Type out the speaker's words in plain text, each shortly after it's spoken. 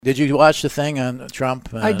Did you watch the thing on Trump?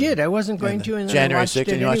 I did. I wasn't going to, and then January I watched 6th.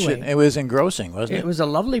 it You watched anyway. it. It was engrossing, wasn't it? It was a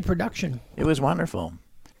lovely production. It was wonderful.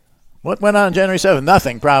 What went on January 7th?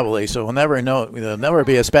 Nothing, probably. So we'll never know. There'll never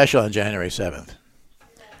be a special on January 7th.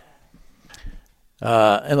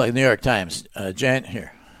 And like New York Times,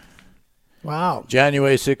 here. Wow.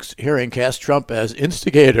 January 6th hearing cast Trump as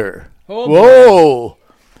instigator. Oh, Whoa!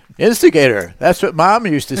 Instigator. That's what Mom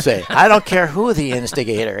used to say. I don't care who the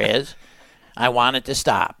instigator is. I want it to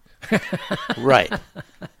stop. Right.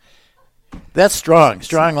 That's strong.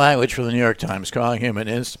 Strong language from the New York Times calling him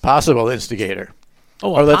an possible instigator.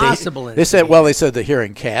 Oh, Or a that possible they said, well, they said the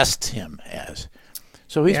hearing cast him as.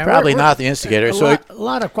 So he's probably not the instigator. A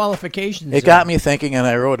lot of qualifications. It got me thinking, and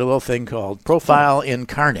I wrote a little thing called Profile in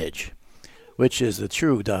Carnage, which is the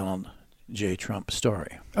true Donald J. Trump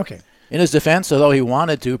story. Okay. In his defense, although he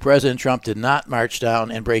wanted to, President Trump did not march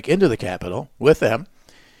down and break into the Capitol with them.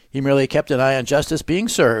 He merely kept an eye on justice being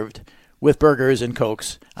served with burgers and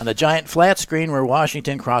Cokes on a giant flat screen where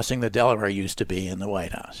Washington crossing the Delaware used to be in the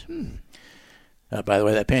White House. By the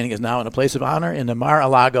way, that painting is now in a place of honor in the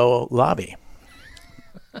Mar-a-Lago lobby.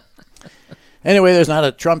 Anyway, there's not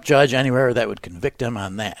a Trump judge anywhere that would convict him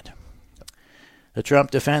on that. The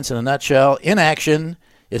Trump defense in a nutshell, inaction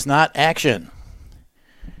is not action.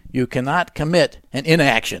 You cannot commit an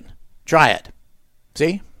inaction. Try it.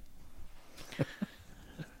 See?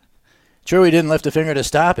 True, he didn't lift a finger to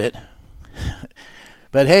stop it.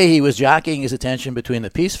 But hey, he was jockeying his attention between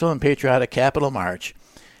the peaceful and patriotic Capitol March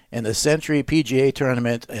and the Century PGA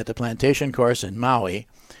tournament at the Plantation Course in Maui,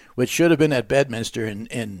 which should have been at Bedminster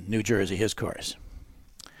in New Jersey, his course.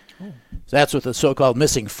 So that's what the so-called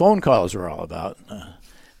missing phone calls were all about.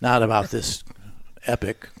 Not about this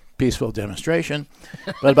epic, peaceful demonstration,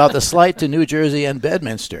 but about the slight to New Jersey and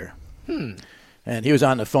Bedminster. And he was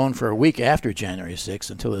on the phone for a week after January 6th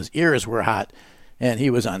until his ears were hot and he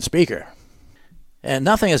was on speaker. And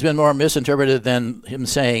nothing has been more misinterpreted than him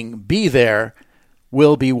saying, "Be there,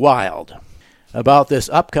 will be wild," about this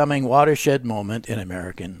upcoming watershed moment in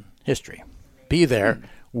American history. Be there,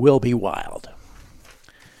 will be wild.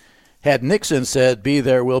 Had Nixon said, "Be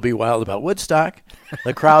there, will be wild" about Woodstock,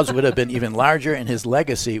 the crowds would have been even larger and his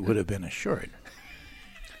legacy would have been assured.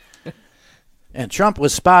 And Trump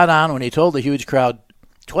was spot on when he told the huge crowd,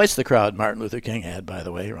 twice the crowd Martin Luther King had, by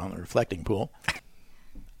the way, around the reflecting pool,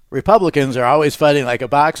 Republicans are always fighting like a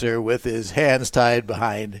boxer with his hands tied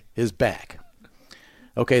behind his back.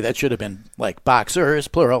 Okay, that should have been like boxers,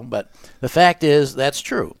 plural, but the fact is that's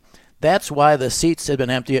true. That's why the seats had been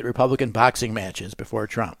empty at Republican boxing matches before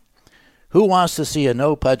Trump. Who wants to see a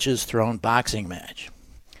no-punches thrown boxing match?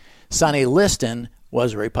 Sonny Liston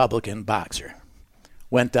was a Republican boxer.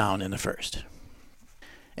 Went down in the first.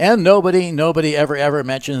 And nobody ever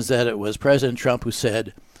mentions that it was President Trump who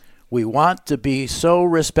said, "We want to be so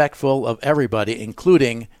respectful of everybody,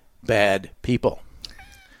 including bad people."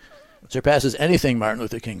 Surpasses anything Martin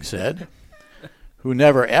Luther King said, who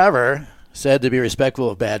never ever said to be respectful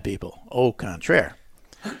of bad people. Au contraire.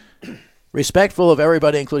 Respectful of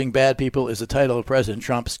everybody, including bad people, is the title of President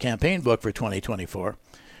Trump's campaign book for 2024,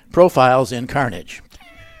 Profiles in Carnage.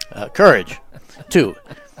 Courage, 2.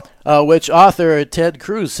 Which author Ted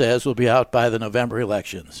Cruz says will be out by the November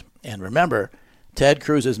elections. And remember, Ted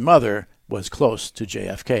Cruz's mother was close to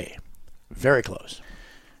JFK. Very close.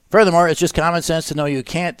 Furthermore, it's just common sense to know you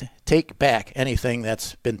can't take back anything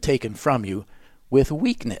that's been taken from you with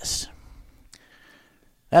weakness.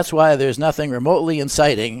 That's why there's nothing remotely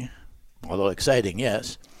inciting, although exciting,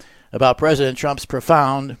 yes, about President Trump's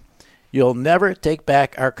profound, "You'll never take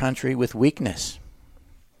back our country with weakness."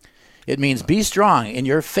 It means be strong in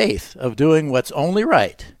your faith of doing what's only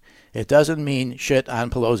right. It doesn't mean shit on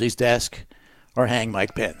Pelosi's desk or hang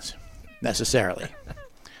Mike Pence, necessarily.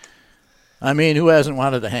 I mean, who hasn't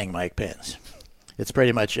wanted to hang Mike Pence? It's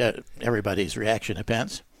pretty much everybody's reaction to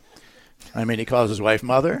Pence. I mean, he calls his wife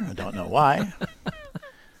mother. I don't know why.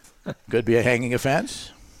 Could be a hanging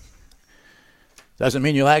offense. Doesn't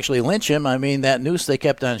mean you'll actually lynch him. I mean, that noose they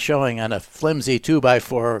kept on showing on a flimsy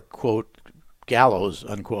 2x4, quote, gallows,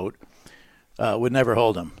 unquote, would never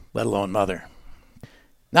hold him, let alone mother.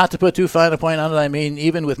 Not to put too fine a point on it, I mean,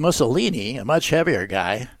 even with Mussolini, a much heavier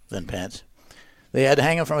guy than Pence, they had to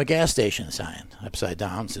hang him from a gas station sign, upside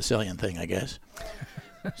down, Sicilian thing, I guess.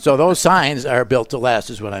 So those signs are built to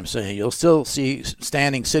last, is what I'm saying. You'll still see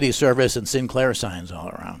standing city service and Sinclair signs all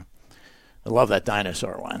around. I love that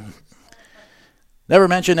dinosaur one. Never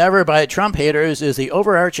mentioned ever by Trump haters is the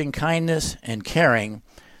overarching kindness and caring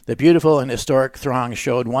the beautiful and historic throng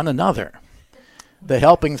showed one another. The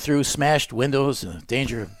helping through smashed windows, the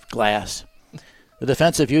danger of glass, the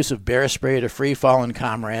defensive use of bear spray to free fallen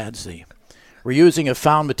comrades, the reusing of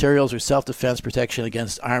found materials or self-defense protection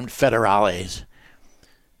against armed federales.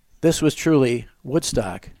 This was truly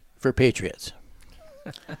Woodstock for patriots.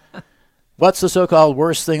 What's the so-called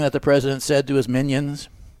worst thing that the president said to his minions?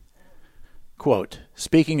 Quote,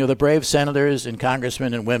 speaking of the brave senators and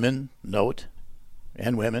congressmen and women, note,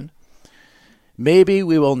 and women, maybe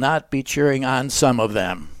we will not be cheering on some of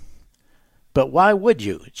them. But why would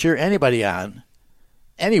you cheer anybody on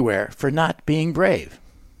anywhere for not being brave?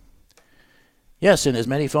 Yes, in his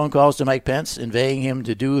many phone calls to Mike Pence, inveighing him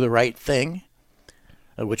to do the right thing,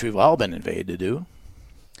 which we've all been inveighted to do,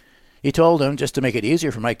 he told him, just to make it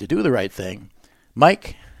easier for Mike to do the right thing,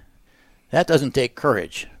 Mike, that doesn't take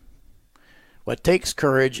courage. What takes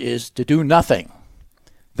courage is to do nothing.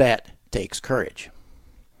 That takes courage.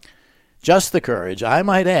 Just the courage, I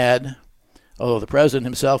might add, although the president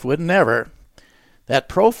himself would never, that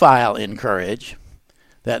profile in courage,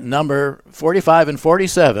 that number 45 and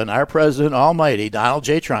 47, our President Almighty, Donald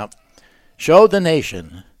J. Trump, showed the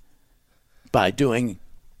nation by doing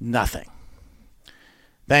nothing.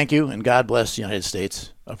 Thank you, and God bless the United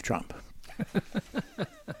States of Trump.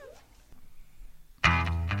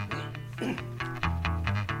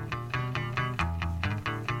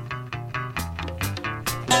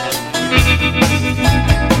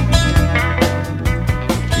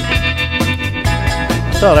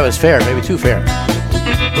 Thought that was fair, maybe too fair.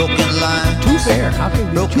 Broken line, Too fair. How can it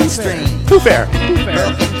be broken too fair? string, Too fair. Too fair.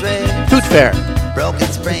 broken thread, Too fair. broken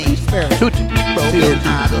spring, Fair. Too broken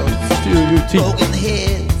idols, broken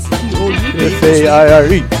heads,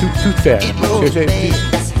 F-A-I-R-E. Too fair. in broken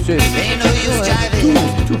beds. Ain't no use jiving,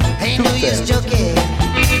 ain't no use joking.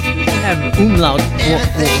 Have umlaut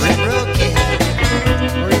Everything is broken.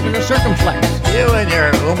 or even a circumflex. You and your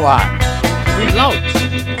umlaut. Umlaut.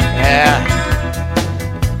 Yeah.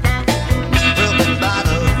 Broken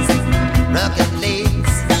bottles, broken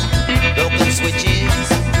plates, broken switches,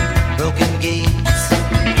 broken gates,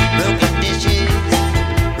 broken dishes,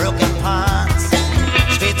 broken pots.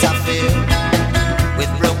 Streets are filled with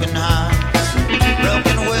broken hearts,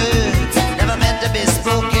 broken words never meant to be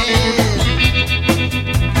spoken.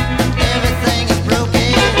 Everything is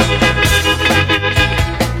broken.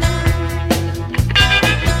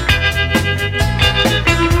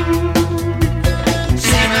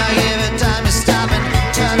 Seem like every time you stop and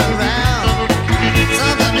turn around,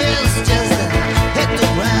 something else just hit the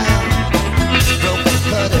ground. Broken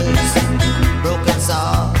cutters, broken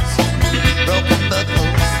saws, broken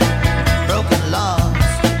buckles, broken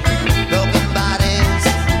laws, broken bodies,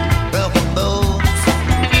 broken bones,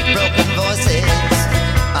 broken voices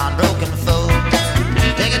on broken folks.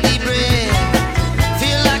 Take a deep breath,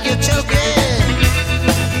 feel like you're choking.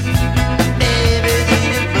 Everything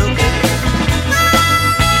is broken.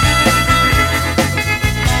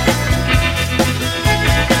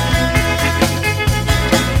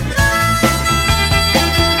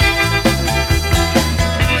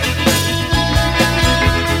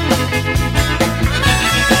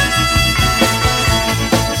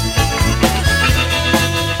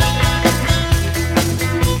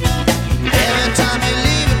 Every time you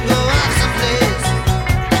leave and go off someplace,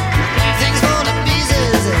 things fall to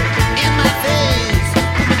pieces in my face.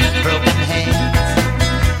 Broken hands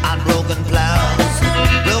on broken plows,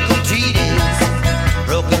 broken treaties,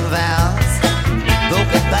 broken vows,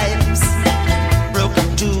 broken pipes, broken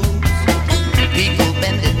tools, people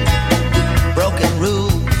bending, broken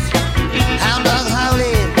rules, hound dogs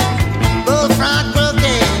howling, bullfrog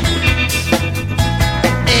croaking.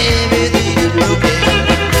 Everything is broken.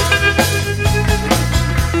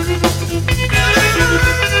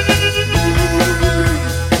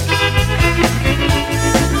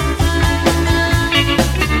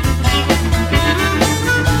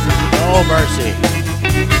 No mercy.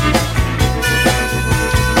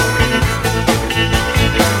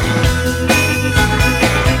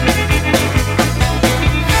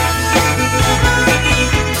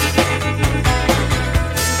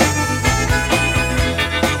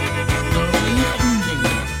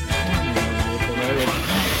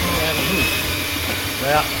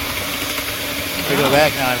 Well, to go back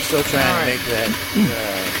now, I'm still trying to make that.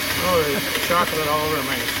 Oh, there's chocolate all over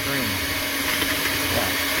my screen. Got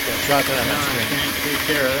chocolate on No, that I screen. can't take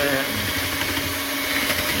care of that.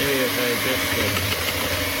 Maybe if I just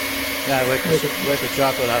Yeah, wipe the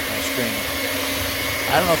chocolate off my screen.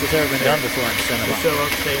 I don't know if it's ever been done before in cinema. still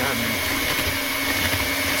stay on there.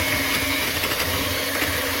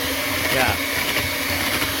 Yeah.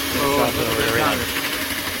 Oh, Chocolate over everything.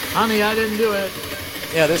 honey, I didn't do it.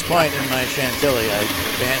 Yeah, at this point in my Chantilly, I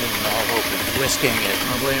abandoned all hope of whisking it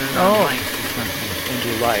I'll blame it Oh. on Mike or something.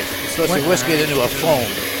 into life. It's supposed to whisk it into a foam.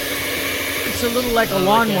 looks a little like a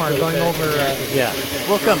lawnmower going over. Yeah,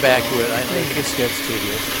 we'll come back to it. I think it gets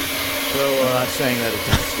tedious. So I'm not saying that it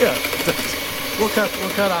does. Yeah. We'll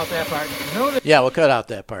cut out that part. Yeah, we'll cut out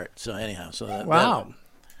that part. So anyhow, Wow.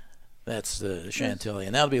 that's the Chantilly,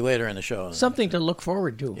 and that'll be later in the show. Something to look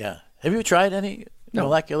forward to. Yeah. Have you tried any No.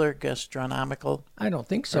 molecular gastronomical I don't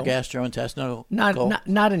think so. or gastrointestinal?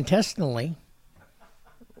 Not intestinally.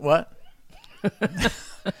 What? You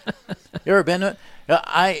ever been to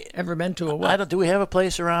it? Ever been to a what? I don't. Do we have a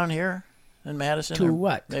place around here in Madison? To Or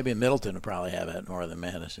what? Maybe in Middleton will probably have it more than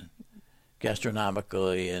Madison.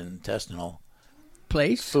 Gastronomically intestinal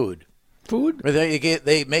Place? food. Food? Where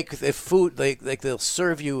they make the food they'll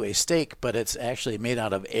serve you a steak, but it's actually made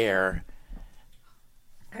out of air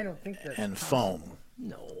I don't think that's and foam.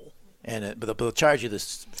 No. But they'll charge you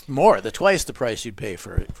twice the price you'd pay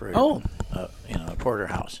for Oh. a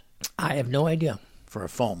porterhouse, I have no idea. for a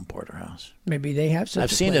foam porterhouse. Maybe they have such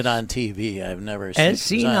I've a seen place. it on TV. I've never And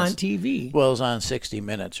seen seen it on TV. Well, it was on 60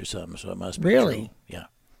 Minutes or something, so it must be Really? true. Yeah.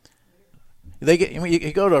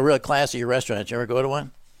 You go to a real classy restaurant. You ever go to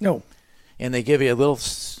one? No. And they give you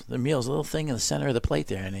the meal's a little thing in the center of the plate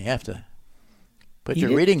there, and you have to put Eat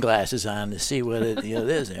your it? reading glasses on to see what it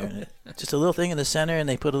is there. And just a little thing in the center, and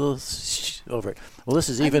they put a little over it. Well, this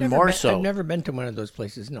is even more so. I've never been to one of those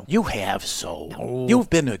places, no. You have so. No. You've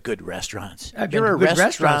been to good restaurants. I've You're been a to good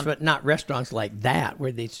restaurants, restaurant. but not restaurants like that,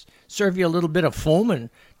 where they serve you a little bit of foam and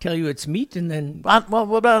tell you it's meat, and then Well,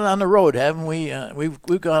 what about on the road? Haven't we? We've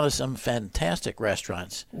gone to some fantastic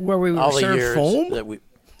restaurants. where we all were the served years foam? that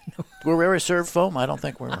were we ever served foam? I don't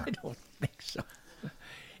think we were. I don't think so.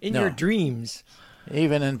 In No. your dreams.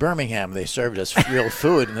 Even in Birmingham, they served us real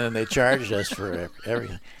food, and then they charged us for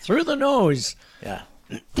everything. Through the nose. Yeah,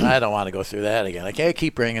 I don't want to go through that again. I can't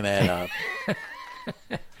keep bringing that up.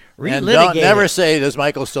 And Relitigate don't never it. say, "Does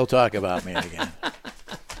Michael still talk about me again?"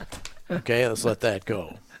 Okay, let's let that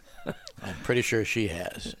go. I'm pretty sure she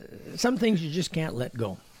has. Some things you just can't let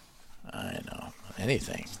go. I know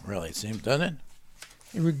anything really. It seems, doesn't it?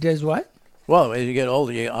 It does what? Well, as you get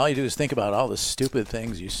older, all you do is think about all the stupid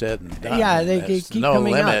things you said and done. Yeah, they There's keep no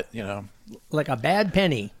coming limit, up. Like a bad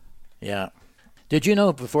penny. Yeah. Did you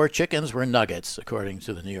know before chickens were nuggets, according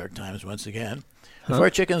to the New York Times once again, before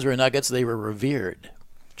chickens were nuggets, they were revered.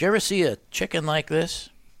 Did you ever see a chicken like this?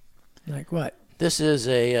 Like what? This is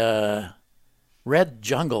a red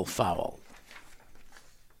jungle fowl.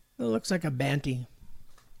 It looks like a banty.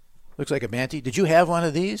 Looks like a banty. Did you have one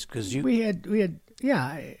of these? Because We had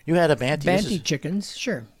yeah, you had a banty. This banty is- chickens,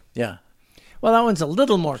 sure. yeah. Well, that one's a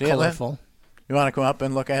little more See it, Lynn? colorful. You want to come up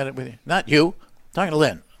and look at it with you? Not you. I'm talking to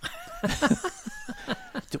Lynn.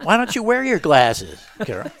 Why don't you wear your glasses,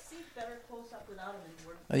 Carol?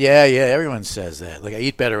 Yeah, everyone says that. Like, I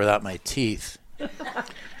eat better without my teeth. All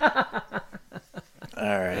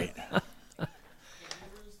right.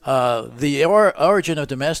 The origin of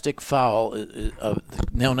domestic fowl,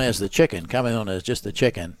 known as the chicken, commonly known as just the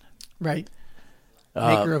chicken, Right.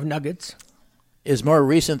 Maker of nuggets. is more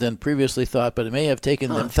recent than previously thought, but it may have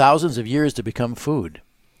taken them thousands of years to become food.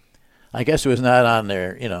 I guess it was not on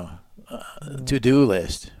their, to-do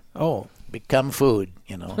list. Oh. Become food,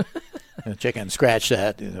 Chicken, scratch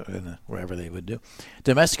that, wherever they would do.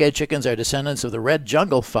 Domesticated chickens are descendants of the red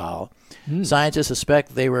jungle fowl. Scientists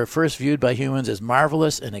suspect they were first viewed by humans as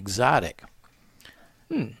marvelous and exotic.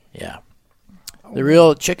 Yeah. The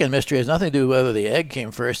real chicken mystery has nothing to do with whether the egg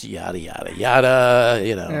came first, yada, yada, yada,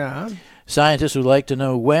 Yeah. Scientists would like to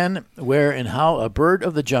know when, where, and how a bird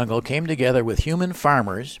of the jungle came together with human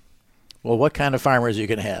farmers. Well, what kind of farmers are you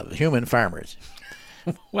going to have? Human farmers.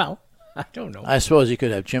 Well, I don't know. I suppose you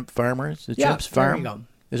could have chimp farmers. The Yeah, chimps there farm. you go.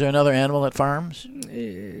 Is there another animal that farms?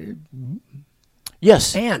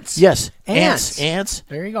 Yes. Ants. Yes. Ants. Ants.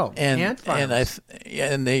 There you go. And Ant farms.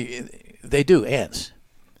 and they do ants.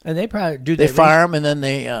 And they probably do. They raise- farm and then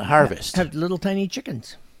they harvest. Have little tiny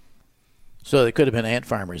chickens. So they could have been ant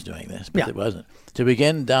farmers doing this, but Yeah. it wasn't. To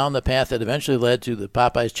begin down the path that eventually led to the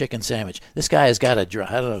Popeye's chicken sandwich. This guy has got a I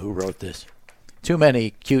don't know who wrote this. Too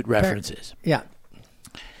many cute references. Yeah.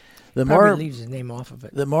 The Probably more leaves his name off of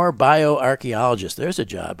it. the more bioarchaeologists. There's a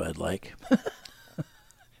job I'd like.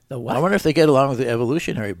 The I what? wonder if they get along with the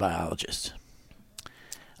evolutionary biologists.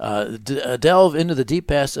 Delve into the deep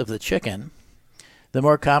past of the chicken, the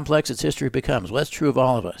more complex its history becomes. Well, that's true of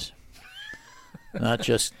all of us, not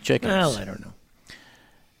just chickens. Well, I don't know.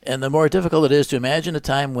 And the more difficult it is to imagine a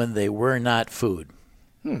time when they were not food.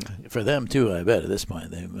 For them, too, I bet, at this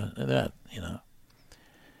point. They're not,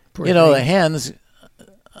 Poor the thing. hens,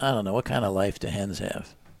 I don't know, what kind of life do hens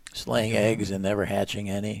have? Just laying eggs and never hatching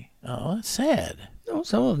any? Oh, that's sad. Oh,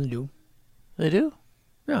 some of them do. They do?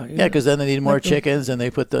 No, Yeah, because then they need more Like the- chickens, and they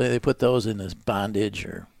put those in as bondage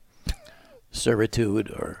or servitude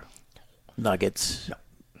or nuggets. No.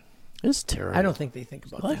 It's terrible. I don't think they think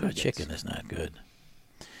about Life of a nuggets. chicken is not good.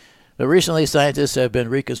 But recently, scientists have been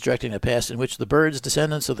reconstructing a past in which the birds'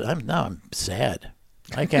 descendants of the... I'm sad.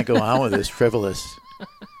 I can't go on with this frivolous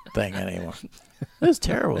thing anymore. It's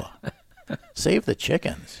terrible. Save the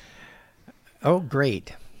chickens. Oh,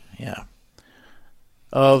 great. Yeah.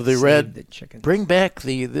 Of the Save red... the chickens. Bring back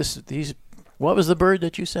these... What was the bird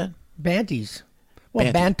that you said? Banties.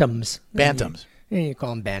 Well, Banties. bantams. Bantams. Yeah, you call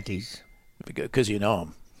them banties. Because you know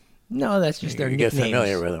them. No, that's just their You nicknames. get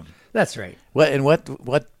familiar with them. That's right.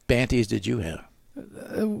 What banties did you have?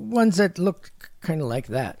 Ones that looked kind of like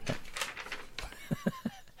that.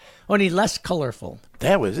 Only less colorful.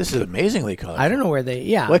 This is amazingly colorful. I don't know where they...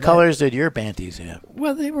 Yeah. What that- colors did your banties have?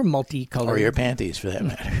 Well, they were multicolored. Or your panties, for that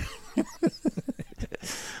matter.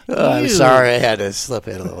 I'm Ew. sorry I had to slip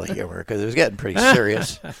in a little humor because it was getting pretty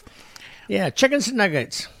serious. Yeah, chickens and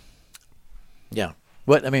nuggets. Yeah.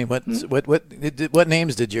 What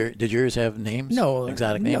names did yours have? Names? No.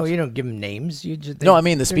 Exotic names? No, you don't give them names. You just... No, I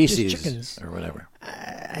mean the they're just species chickens. or whatever.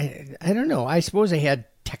 I don't know. I suppose they had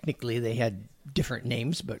different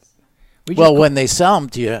names, but... we just Well, when they sell them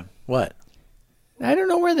to you, what? I don't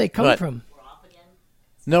know where they come What? from.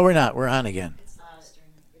 No, we're not. We're on again.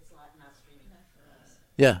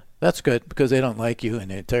 Yeah, that's good because they don't like you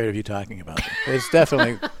and they're tired of you talking about it. It's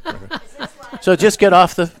definitely... So just get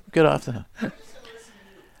off the...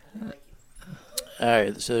 All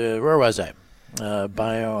right, so where was I?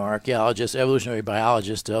 Bioarchaeologist, evolutionary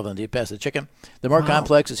biologist, delving deep past the chicken. The more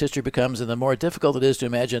complex its history becomes, and the more difficult it is to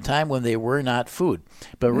imagine a time when they were not food.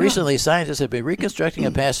 But recently, scientists have been reconstructing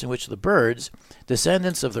a past in which the birds,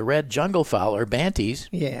 descendants of the red jungle fowl, or banties,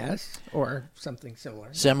 Yes, or something similar.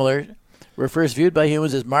 similar, were first viewed by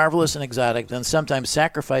humans as marvelous and exotic, then sometimes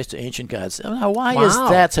sacrificed to ancient gods. Now, why is Wow.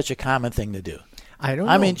 that such a common thing to do? I don't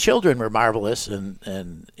know. I mean, children were marvelous,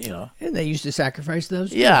 and you know. And they used to sacrifice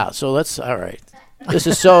those? Yeah, so all right. This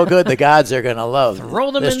is so good, the gods are going to love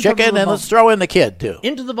Throw them this into chicken, the and let's throw in the kid, too.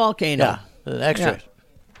 Into the volcano. Yeah, an extra.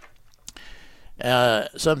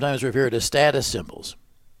 Sometimes referred as status symbols.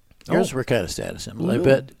 Yours were kind of status symbols. I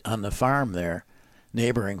bet on the farm there,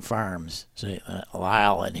 neighboring farms, say,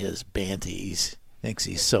 Lyle and his banties thinks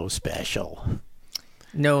he's so special.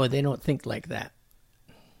 No, they don't think like that.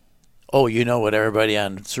 Oh, you know what everybody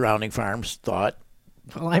on surrounding farms thought?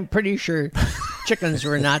 Well, I'm pretty sure chickens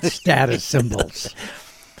were not status symbols.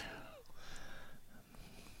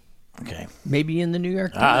 Okay. Maybe in the New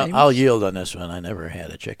York Times. I'll yield on this one. I never had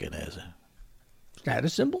a chicken as a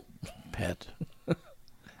Status symbol? pet.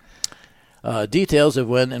 Details of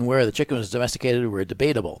when and where the chicken was domesticated were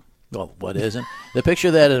debatable. Well, what isn't? The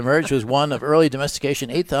picture that emerged was one of early domestication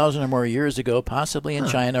 8,000 or more years ago, possibly in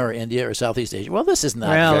China or India or Southeast Asia. Well, this is not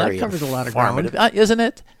Well, that very covers a lot of informative, isn't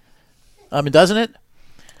it? I mean, doesn't it?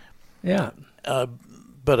 Yeah.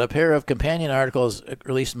 But a pair of companion articles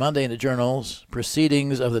released Monday in the journals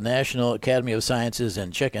Proceedings of the National Academy of Sciences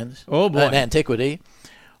and Chickens Oh, boy. and Antiquity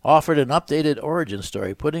offered an updated origin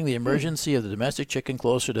story, putting the emergency of the domestic chicken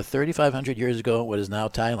closer to 3,500 years ago in what is now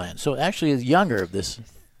Thailand. So actually it's younger of this.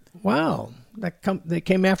 Wow. They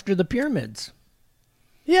came after the pyramids.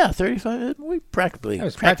 Yeah, 35. We practically That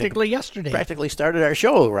was practically yesterday. practically started our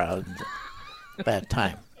show around that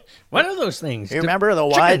time. One of those things. You remember the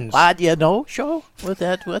Chickens. Wad You Know show with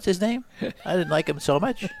that? What's his name? I didn't like him so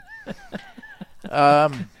much. Huh.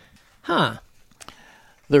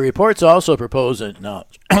 The reports also propose no,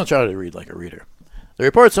 I'll try to read like a reader. The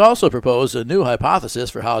reports also propose a new hypothesis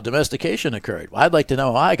for how domestication occurred. Well, I'd like to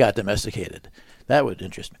know how I got domesticated. That would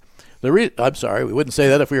interest me. I'm sorry, we wouldn't say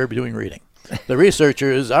that if we were doing reading. The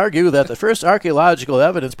researchers argue that the first archaeological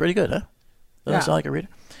evidence, pretty good, huh? Doesn't Yeah. sound like a reader?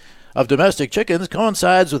 Of domestic chickens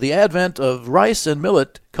coincides with the advent of rice and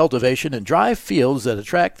millet cultivation in dry fields that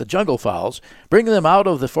attract the jungle fowls, bringing them out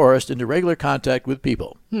of the forest into regular contact with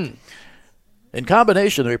people. In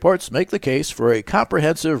combination, the reports make the case for a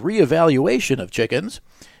comprehensive reevaluation of chickens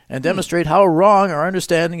and demonstrate how wrong our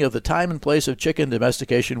understanding of the time and place of chicken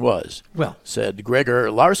domestication was, Well, said Gregor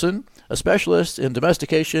Larson, a specialist in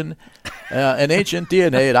domestication and ancient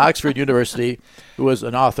DNA at Oxford University, who was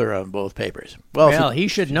an author on both papers. Well, he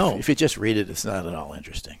should know. if you just read it, it's not at all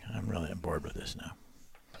interesting. I'm really bored with this now.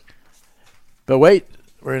 But wait,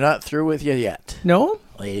 we're not through with you yet, No?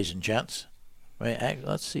 ladies and gents. Wait,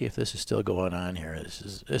 let's see if this is still going on here. This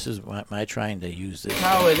is my trying to use this.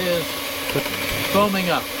 How it is foaming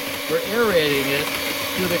up. We're aerating it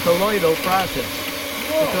through the colloidal process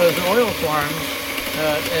because the oil forms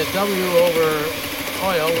at W over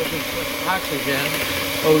oil, which is oxygen,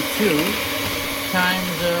 O2, times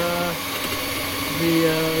the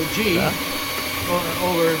G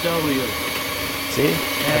over W. See?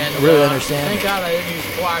 And I really understand. Thank God I didn't use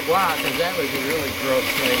foie gras, because that would be really gross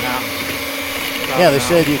right now. Yeah, they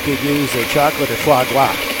said you could use chocolate or foie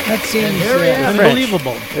gras. That seems here we have it.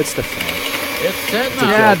 unbelievable. It's the French. It's setting up.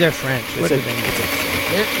 Yeah, they're French. It's What a- do they know?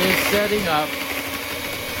 It is setting up.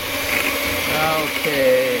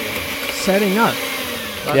 Okay. Setting up.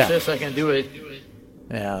 Watch Yeah. this, I can do it.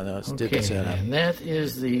 Yeah, no, it's Okay, didn't set up. and that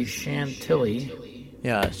is the chantilly.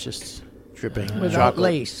 Yeah, it's just dripping Without chocolate,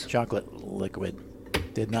 lace. chocolate liquid.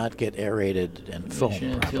 Did not get aerated and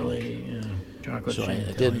foamed properly. Chantilly, chocolate So chantilly.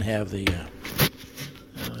 it didn't have the...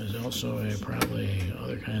 There's also probably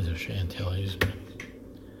other kinds of chantillies. But...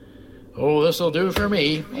 Oh, this will do for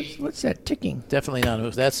me. What's that ticking? Definitely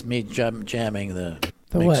not. That's me jamming the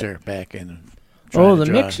The mixer back in. Oh, trying to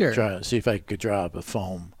the mixer. See if I could draw up a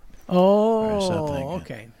foam. Oh, something.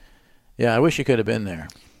 okay. Yeah, I wish you could have been there.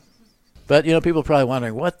 But, people are probably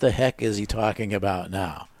wondering, what the heck is he talking about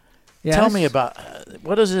now? Yes. Tell me about,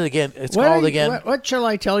 what is it again? It's What called are- again, What shall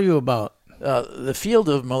I tell you about? the field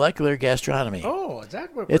of molecular gastronomy. Oh, is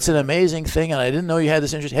that what? It's an amazing thing, and I didn't know you had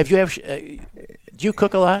this interest. Have you ever, do you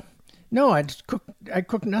cook a lot? No, I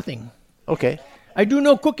cook nothing. Okay. I do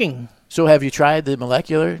no cooking. So have you tried the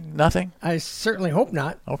molecular nothing? I certainly hope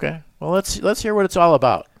not. Okay. Well, let's hear what it's all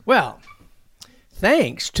about. Well,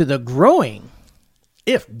 thanks to the growing,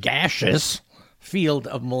 if gaseous, field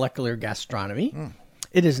of molecular gastronomy,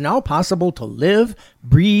 it is now possible to live,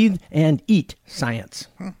 breathe, and eat science.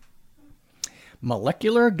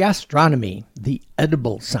 Molecular gastronomy, the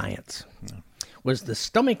edible science, was the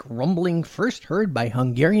stomach rumbling first heard by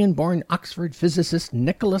Hungarian-born Oxford physicist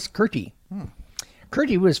Nicholas Curti.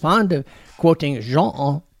 Curti was fond of quoting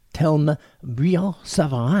Jean-Anselme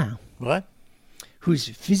Briand-Savarin, What? whose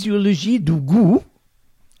Physiologie du goût,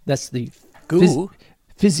 that's the Goût?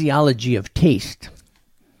 physiology of taste,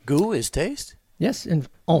 Goo is taste? yes, en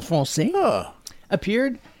français, Oh.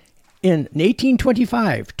 appeared in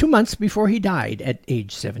 1825, 2 months before he died at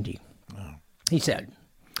age 70. He said,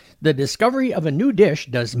 "The discovery of a new dish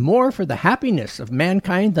does more for the happiness of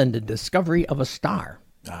mankind than the discovery of a star."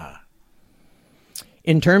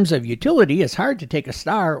 In terms of utility, it's hard to take a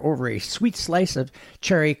star over a sweet slice of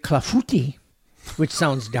cherry clafouti, which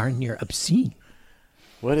sounds darn near obscene.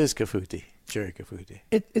 What is kafuti? Cherry kafuti.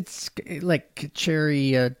 It's like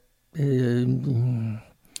cherry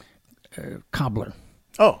cobbler.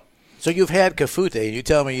 Oh, so you've had kafute, and you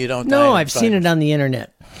tell me you don't. No, I've seen it on the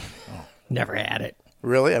internet. Never had it.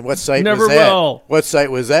 Really? And what site Never was that? will. What site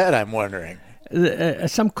was that? I'm wondering.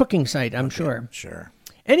 Some cooking site, I'm sure. Sure.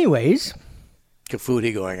 Anyways,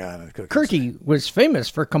 Kafuti going on. In the cooking Curti was famous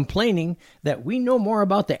for complaining that we know more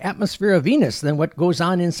about the atmosphere of Venus than what goes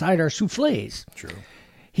on inside our soufflés. True.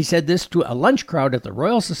 He said this to a lunch crowd at the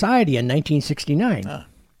Royal Society in 1969,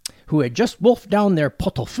 who had just wolfed down their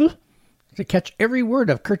pot-au-feu to catch every word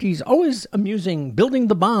of Curti's always amusing building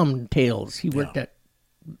the bomb tales he worked at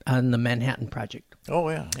on the Manhattan Project, Oh,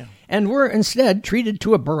 yeah. and were instead treated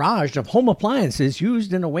to a barrage of home appliances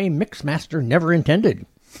used in a way Mixmaster never intended,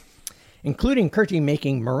 including Curti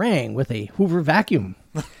making meringue with a Hoover vacuum,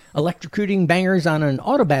 electrocuting bangers on an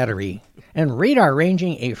auto battery, and radar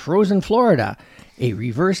ranging a frozen Florida, a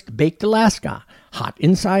reversed baked Alaska, hot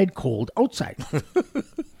inside, cold outside.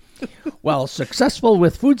 While successful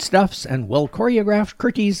with foodstuffs and well-choreographed,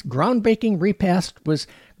 Curti's groundbreaking repast was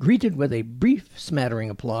greeted with a brief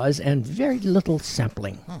smattering applause and very little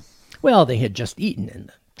sampling. Well, they had just eaten in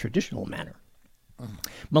the traditional manner.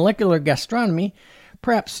 Molecular gastronomy,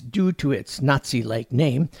 perhaps due to its Nazi-like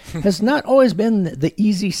name, has not always been the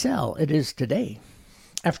easy sell it is today.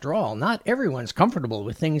 After all, not everyone's comfortable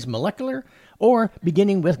with things molecular or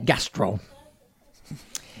beginning with gastro.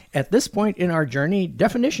 At this point in our journey,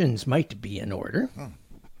 definitions might be in order.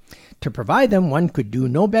 To provide them, one could do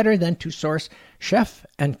no better than to source chef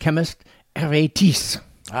and chemist Hervé Thies,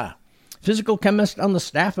 physical chemist on the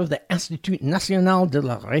staff of the Institut National de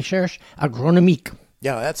la Recherche Agronomique.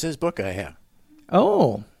 Yeah, that's his book I have.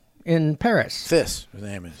 Oh, in Paris. This, his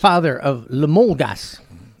name is. Father of Le Molgas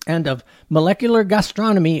and of Molecular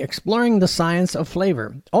Gastronomy Exploring the Science of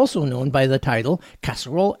Flavor, also known by the title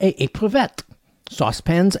Casserole et Éprouvette,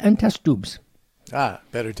 Saucepans and Test Tubes.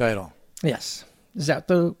 Better title. Yes. Is that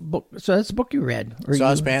the book? So that's the book you read? Or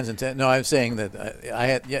Saucepans and no, I'm saying that I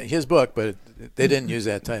had his book, but they didn't use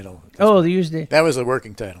that title. Oh, they used it. That was the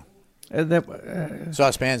working title.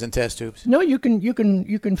 Saucepans and test tubes. No, you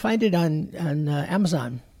can find it on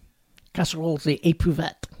Amazon. Casseroles et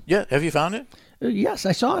Éprouvette. Yeah, have you found it? Yes,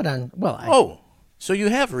 I saw it on. Well, Oh, So you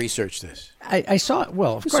have researched this. I saw it.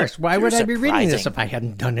 Well, of course. Why would I be reading this if I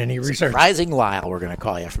hadn't done any research? Surprising Lyle, we're going to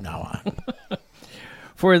call you from now on.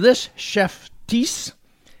 For this chef Tisse,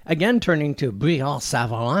 again turning to Briand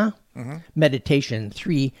Savarin, Meditation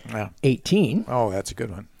 3:18. Oh, that's a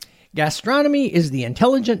good one. Gastronomy is the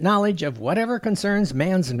intelligent knowledge of whatever concerns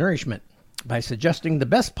man's nourishment by suggesting the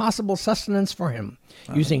best possible sustenance for him,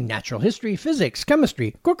 using natural history, physics,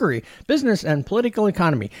 chemistry, cookery, business, and political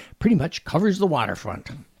economy. Pretty much covers the waterfront.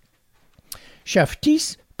 Chef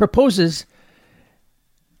Tisse proposes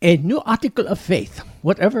a new article of faith.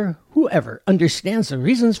 Whoever understands the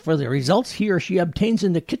reasons for the results he or she obtains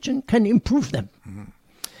in the kitchen can improve them.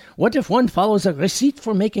 What if one follows a receipt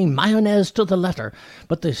for making mayonnaise to the letter,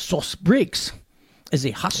 but the sauce breaks? As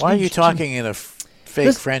a hostage. Why are you talking in a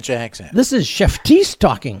fake French accent? This is Chef Tisse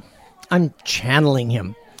talking. I'm channeling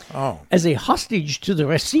him. Oh. As a hostage to the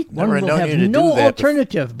receipt, one Never will known have you to no do that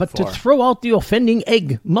alternative but to before. throw out the offending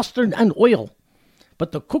egg, mustard, and oil.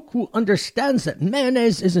 But the cook who understands that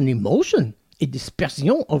mayonnaise is an emotion, a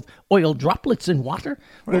dispersion of oil droplets in water,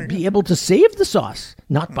 will be able to save the sauce,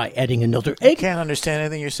 not by adding another I egg, can't understand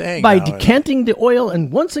anything you're saying. by now. decanting the oil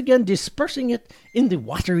and once again dispersing it in the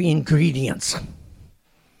watery ingredients.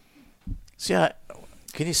 See,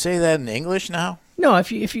 can you say that in English now? No,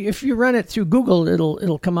 if you run it through Google,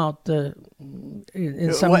 it'll come out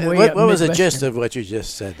in some way. What was the Midwestern. gist of what you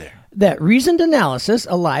just said there? That reasoned analysis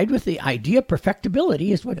allied with the idea of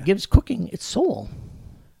perfectibility is what gives cooking its soul.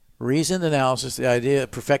 Reasoned analysis, the idea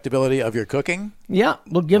of perfectibility of your cooking? Yeah,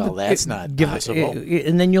 we'll give Well, that's not give possible.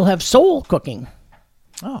 and then you'll have soul cooking.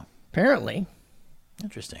 Oh, Apparently,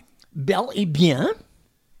 interesting. bel et bien.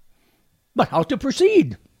 But how to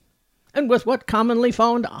proceed, and with what commonly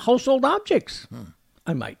found household objects?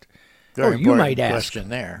 I might, Very or you important might ask. question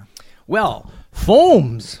there. Well,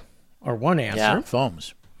 foams are one answer. Yeah,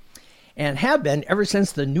 foams. And have been ever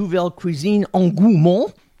since the Nouvelle Cuisine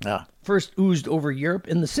Engouement Yeah. first oozed over Europe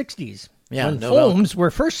in the 60s. Yeah, when Nouvelle- foams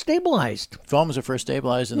were first stabilized. Foams were first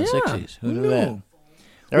stabilized in the Yeah, 60s. Who knew knew? that?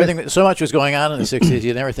 Everything, so much was going on in the 60s,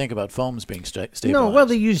 you never think about foams being stabilized. No, well,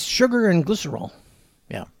 they used sugar and glycerol.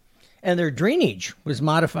 Yeah. And their drainage was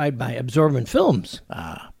modified by absorbent films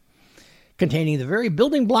containing the very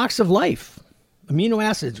building blocks of life. Amino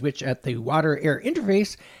acids, which at the water-air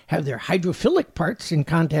interface have their hydrophilic parts in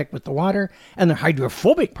contact with the water and their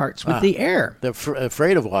hydrophobic parts with the air. They're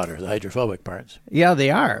afraid of water, the hydrophobic parts. Yeah, they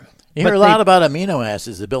are. You hear a lot about amino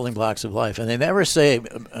acids, the building blocks of life, and they never say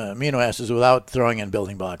amino acids without throwing in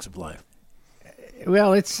building blocks of life.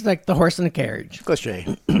 Well, it's like the horse and the carriage.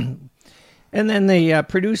 Cliche. And then they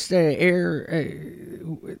produce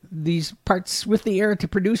these parts with the air to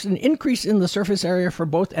produce an increase in the surface area for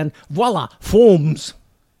both, and voila, foams.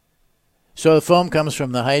 So the foam comes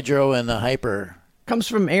from the hydro and the hyper Comes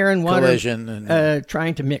from air and water collision and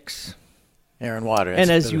trying to mix. air and water. And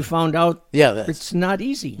as you found out, yeah, it's not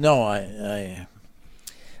easy. no, I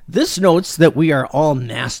This notes that we are all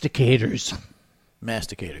masticators,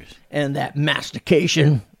 masticators. and that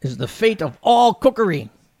mastication is the fate of all cookery,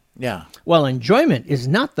 Yeah, while enjoyment is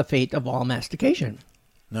not the fate of all mastication.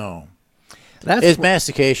 no. That's Is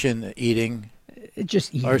mastication eating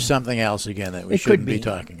just eating. or something else again that we It could shouldn't be be.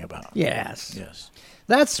 talking about? Yes. Yes.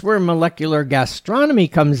 That's where molecular gastronomy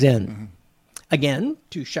comes in. Again,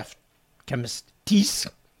 to Chef Chemist Tisse.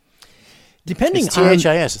 Depending It's on...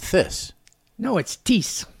 THIS, this. No, it's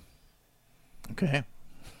Tisse. Okay.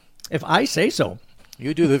 If I say so.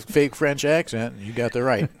 You do the fake French accent, you got the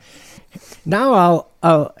right. Now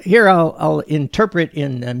I'll interpret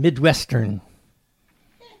in Midwestern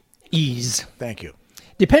ease. Thank you.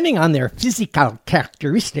 Depending on their physical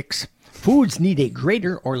characteristics, foods need a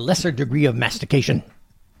greater or lesser degree of mastication.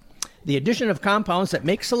 The addition of compounds that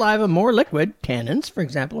make saliva more liquid, tannins, for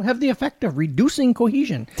example, have the effect of reducing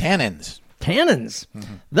cohesion. Tannins. Tannins,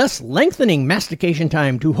 thus lengthening mastication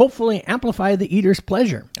time to hopefully amplify the eater's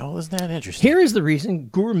pleasure. Oh, isn't that interesting? Here is the reason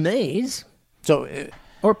gourmets, So,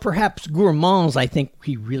 or perhaps gourmands, I think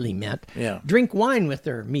he really meant, Yeah. drink wine with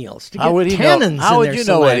their meals to get how would he tannins know? How in would their you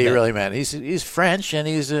know what he saliva. really meant? He's French, and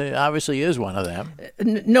he's obviously is one of them.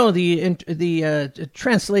 No, the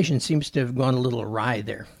translation seems to have gone a little awry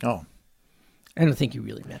there. Oh, I don't think he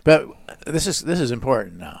really meant. but this is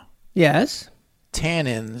important now. Yes,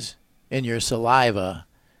 Tannins in your saliva.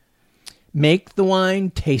 make the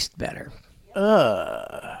wine taste better.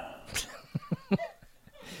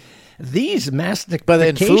 These mastication, But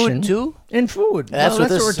in food too. In food, That's well, what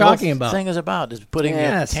this we're whole talking about. thing is about. Is putting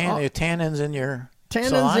Yes, your all- tannins in your Tannins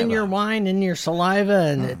saliva. in your wine, in your saliva,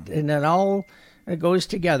 and it all goes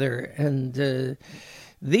together. And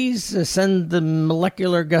These send the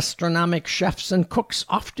molecular gastronomic chefs and cooks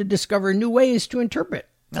off to discover new ways to interpret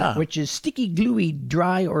that which is sticky, gluey,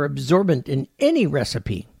 dry, or absorbent in any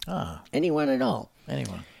recipe. Anyone at all.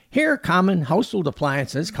 Anyone. Here, common household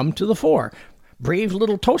appliances come to the fore, brave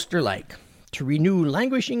little toaster-like, to renew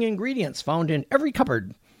languishing ingredients found in every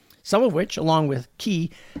cupboard, some of which, along with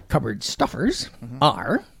key cupboard stuffers,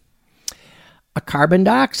 are a carbon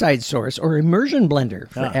dioxide source or immersion blender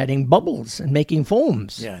for adding bubbles and making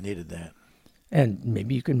foams. Yeah, I needed that. And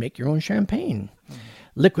maybe you can make your own champagne.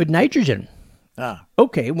 Liquid nitrogen. Ah,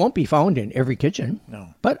 Okay, won't be found in every kitchen,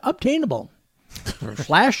 no. but obtainable for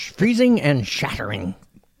flash, freezing, and shattering.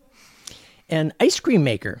 An ice cream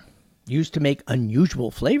maker used to make unusual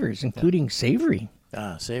flavors, including savory.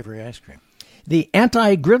 Savory ice cream. The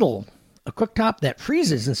anti-griddle, a cooktop that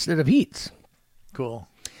freezes instead of heats. Cool.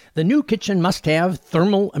 The new kitchen must have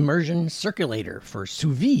thermal immersion circulator for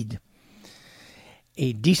sous vide.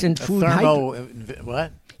 A decent food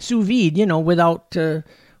What? sous vide, without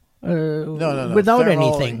No. without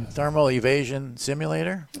anything. Thermal evasion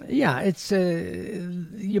simulator? Yeah, it's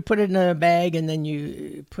you put it in a bag and then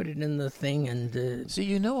you put it in the thing and See,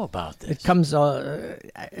 you know about this. it comes.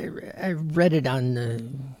 I read it on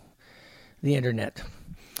the internet.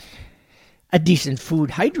 A decent food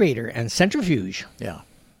hydrator and centrifuge, Yeah,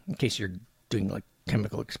 in case you're doing like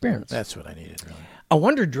chemical experiments. that's what I needed, really. A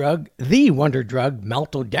wonder drug, the wonder drug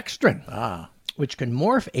maltodextrin, which can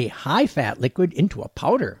morph a high-fat liquid into a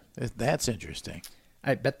powder. That's interesting.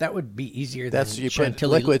 I bet that would be easier That's than you put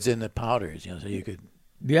Chantilly. liquids in the powders, so you could.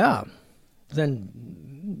 Yeah.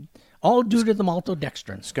 Then all due to the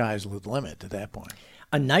maltodextrin. Sky's the limit at that point.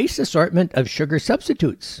 A nice assortment of sugar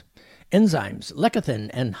substitutes, enzymes, lecithin,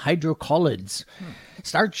 and hydrocolloids,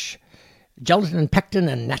 starch, gelatin, pectin,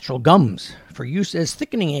 and natural gums for use as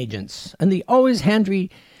thickening agents, and the always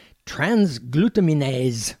handy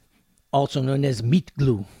transglutaminase, also known as meat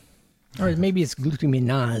glue. Or maybe it's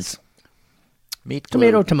glutaminase. Meat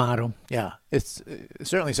glue. Tomato. Yeah, it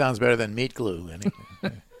certainly sounds better than meat glue.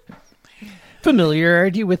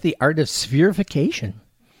 Familiarity with the art of spherification,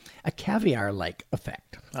 a caviar-like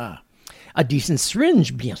effect. A decent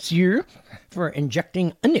syringe, bien sûr, for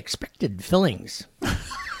injecting unexpected fillings.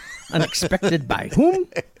 Unexpected by whom?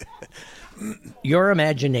 Your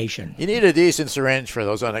imagination. You need a decent syringe for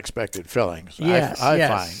those unexpected fillings. Yes, I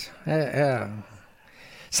yes.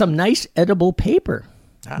 Some nice edible paper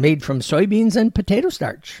made from soybeans and potato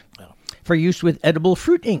starch for use with edible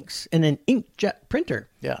fruit inks and an inkjet printer.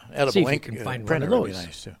 Yeah, edible See if you ink can find one printer of would be those.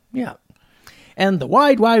 nice too. Yeah. And the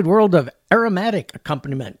wide, wide world of aromatic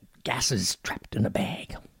accompaniment, gases trapped in a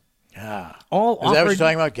bag. Yeah. All Is that what offered- you're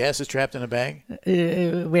talking about? Gases trapped in a bag?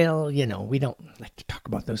 Well, we don't like to talk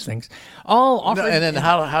about those things. All offered. No, and then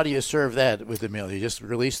how do you serve that with the meal? You just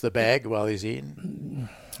release the bag while he's eating?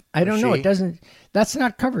 I don't know. she? It doesn't. That's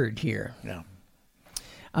not covered here. No.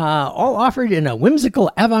 All offered in a whimsical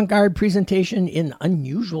avant-garde presentation in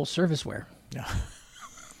unusual serviceware.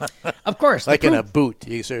 Of course, Like the in proof, a boot.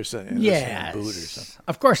 You serve something in a yes. boot or something.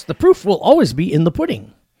 Of course, the proof will always be in the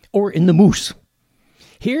pudding or in the mousse.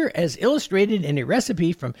 Here, as illustrated in a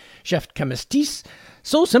recipe from Chef Chemistisse,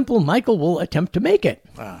 so simple Michael will attempt to make it.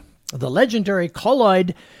 The legendary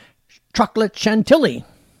colloid chocolate chantilly.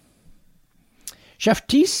 Chef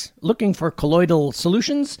Teese, looking for colloidal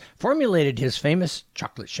solutions, formulated his famous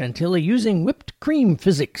chocolate chantilly using whipped cream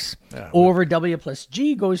physics. O over W plus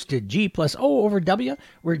G goes to G plus O over W,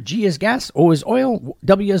 where G is gas, O is oil,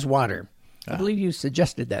 W is water. I believe you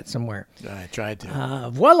suggested that somewhere. I tried to.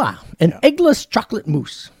 Voila, an eggless chocolate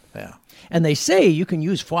mousse. Yeah. And they say you can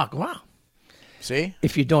use foie gras See?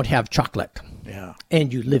 if you don't have chocolate Yeah.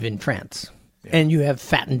 and you live in France and you have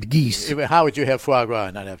fattened geese. How would you have foie gras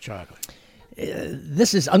and not have chocolate?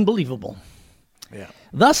 This is unbelievable. Yeah.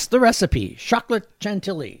 Thus, the recipe, chocolate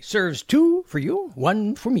chantilly, serves 2 for you,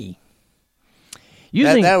 1 for me.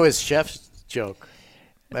 Using That was Chef's joke.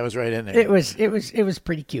 That was right in there. it was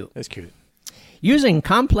pretty cute. That's cute. Using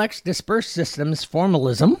complex dispersed systems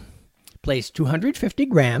formalism, place 250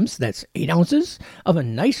 grams, that's 8 ounces, of a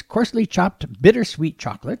nice coarsely chopped bittersweet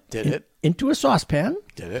chocolate into a saucepan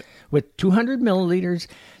Did it? with 200 milliliters,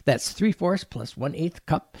 that's 3/4 plus 1/8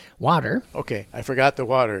 cup water. Okay. I forgot the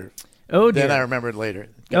water. Oh, dear. Then I remembered later.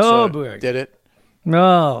 Oh, boy. Did it?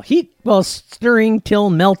 Oh, heat while stirring till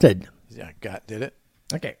melted. Yeah. Did it?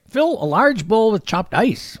 Okay. Fill a large bowl with chopped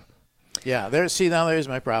ice. Yeah. There's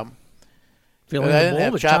my problem. Fill I in the didn't bowl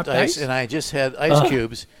have with chopped ice, and I just had ice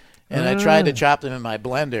cubes, and I tried to chop them in my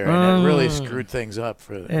blender, and it really screwed things up.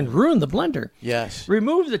 and ruin the blender. Yes.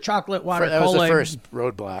 Remove the chocolate water That was the colloid. first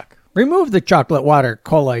roadblock. Remove the chocolate water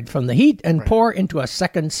colloid from the heat and pour into a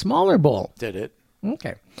second smaller bowl. Did it?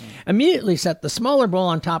 Okay. Immediately set the smaller bowl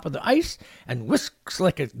on top of the ice and whisk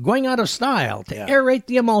like it's going out of style to aerate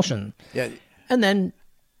the emulsion. Yeah. And then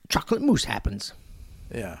chocolate mousse happens.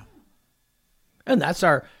 Yeah. And that's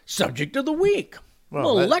our subject of the week.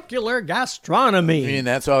 Well, molecular gastronomy. I mean,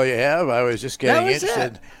 that's all you have? I was just getting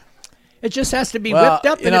interested. It just has to be whipped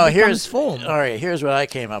up and it becomes foam. All right, here's what I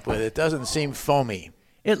came up with. It doesn't seem foamy.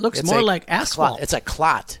 It looks more like asphalt. It's a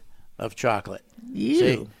clot of chocolate. Ew.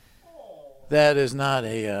 See, that is not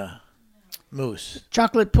a mousse.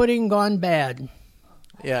 Chocolate pudding gone bad.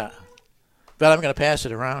 Yeah. But I'm going to pass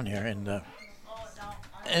it around here, and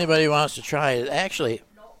anybody who wants to try it. Actually,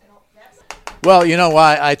 well, you know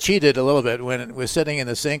why? I cheated a little bit when it was sitting in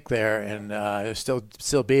the sink there, and I was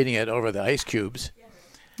still beating it over the ice cubes.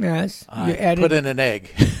 Yes. I put in an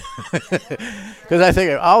egg. Because I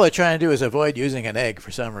figure all they're trying to do is avoid using an egg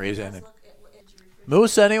for some reason.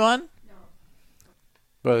 Mousse, anyone?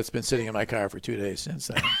 Well, it's been sitting in my car for 2 days since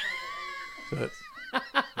then. Would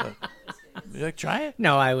you like to try it?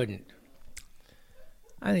 No, I wouldn't.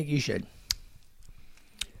 I think you should.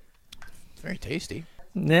 It's very tasty.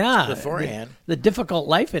 Yeah. Beforehand. The difficult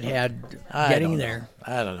life it had getting there.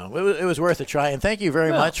 I don't know. It was worth a try. And thank you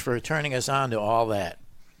very much for turning us on to all that.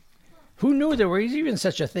 Who knew there was even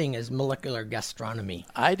such a thing as molecular gastronomy?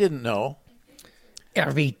 I didn't know.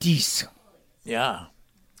 RVDs. Yeah.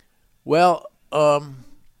 Well,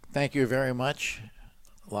 thank you very much,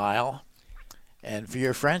 Lyle. And for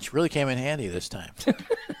your French, really came in handy this time.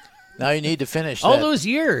 Now you need to finish all those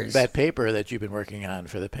years. That paper that you've been working on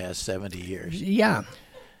for the past 70 years. Yeah,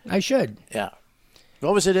 I should. Yeah.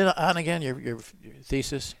 What was it on again, your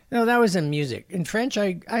thesis? No, that was in music. In French,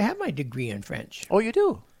 I have my degree in French. Oh, you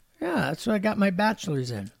do? Yeah, that's what I got my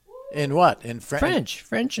bachelor's in. In what? In French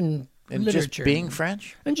and literature. Just being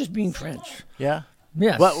French? And just being French. Yeah?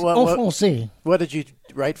 Yes, en français. What did you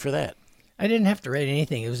write for that? I didn't have to write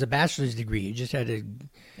anything. It was a bachelor's degree. You just had to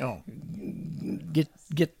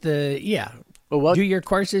get the, do your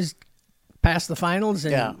courses, pass the finals,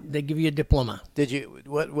 and they give you a diploma. Did you,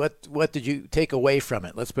 what did you take away from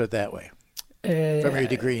it? Let's put it that way. From your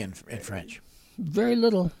degree in French. Very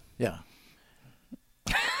little. Yeah.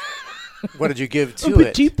 What did you give to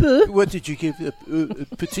it? Petit peu. What did you give?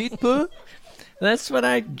 Petit peu? That's what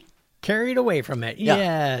I carried away from it. Yeah.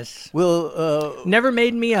 Yes. Well, never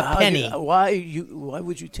made me a penny. Why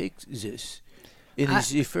would you take this in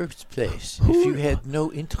the first place if you had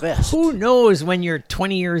no interest? Who knows when you're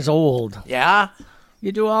 20 years old? Yeah?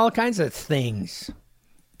 You do all kinds of things.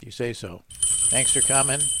 You say so. Thanks for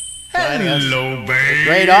coming. Hello, baby.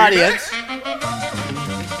 Great audience.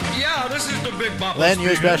 Yeah, this is the Big Papa. Len, you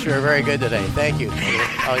especially are very good today. Thank you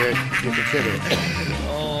for all your contributing.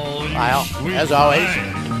 Lyle, as always,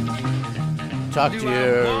 talk to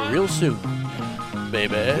you real soon,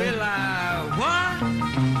 baby. What?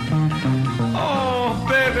 Oh,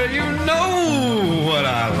 baby, you know what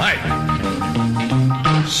I like.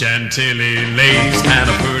 Chantilly lace and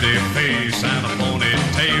a pretty face and a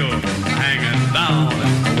ponytail hanging down,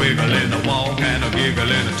 a wiggle in the walk and a giggle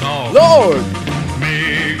in the talk. Lord!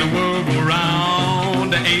 Make the world go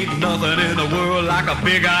round. There ain't nothing in the world like a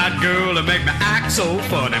big-eyed girl to make me act so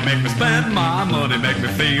funny, make me spend my money, make me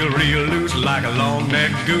feel real loose like a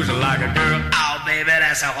long-necked goose, like a girl. Oh, baby,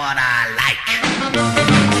 that's what I like.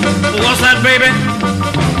 What's that, baby?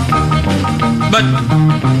 But,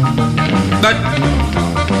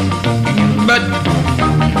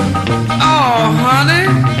 oh, honey.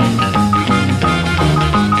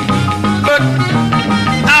 But,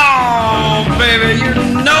 oh, baby, you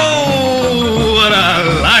know what I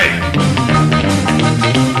like.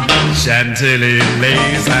 Chantilly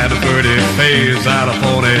lace had a pretty face, had a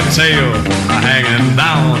ponytail hanging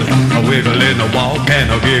down, a wiggle in the walk and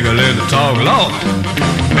a giggle in the talk. Lord,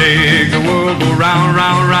 make the world go round,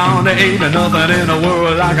 round, round. There ain't nothing in the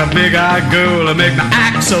world like a big-eyed girl to make me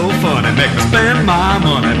act so funny, make me spend my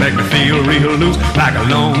money, make me feel real loose like a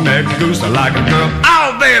long-necked goose, like a girl.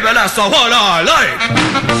 Oh, baby, that's what I like.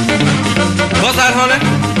 What's that, honey?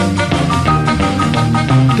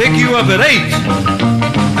 Pick you up at 8.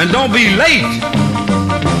 And don't be late.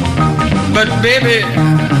 But baby,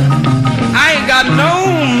 I ain't got no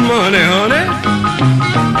money, honey.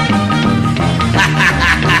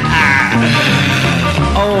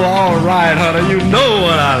 Oh, all right, honey, you know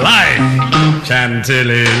what I like.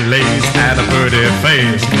 Chantilly lace and a pretty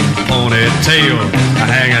face, ponytail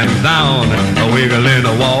hanging down, a wiggle in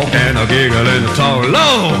the walk and a giggle in the talk.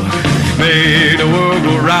 Lord, make the world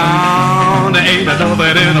go round. There ain't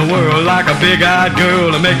nothing in the world like a big-eyed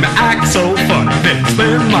girl to make me act so funny, make me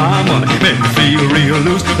spend my money, make me feel real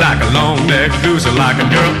loose like a long-necked goose, like a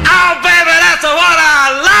girl. Oh, baby, that's what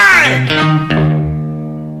I like.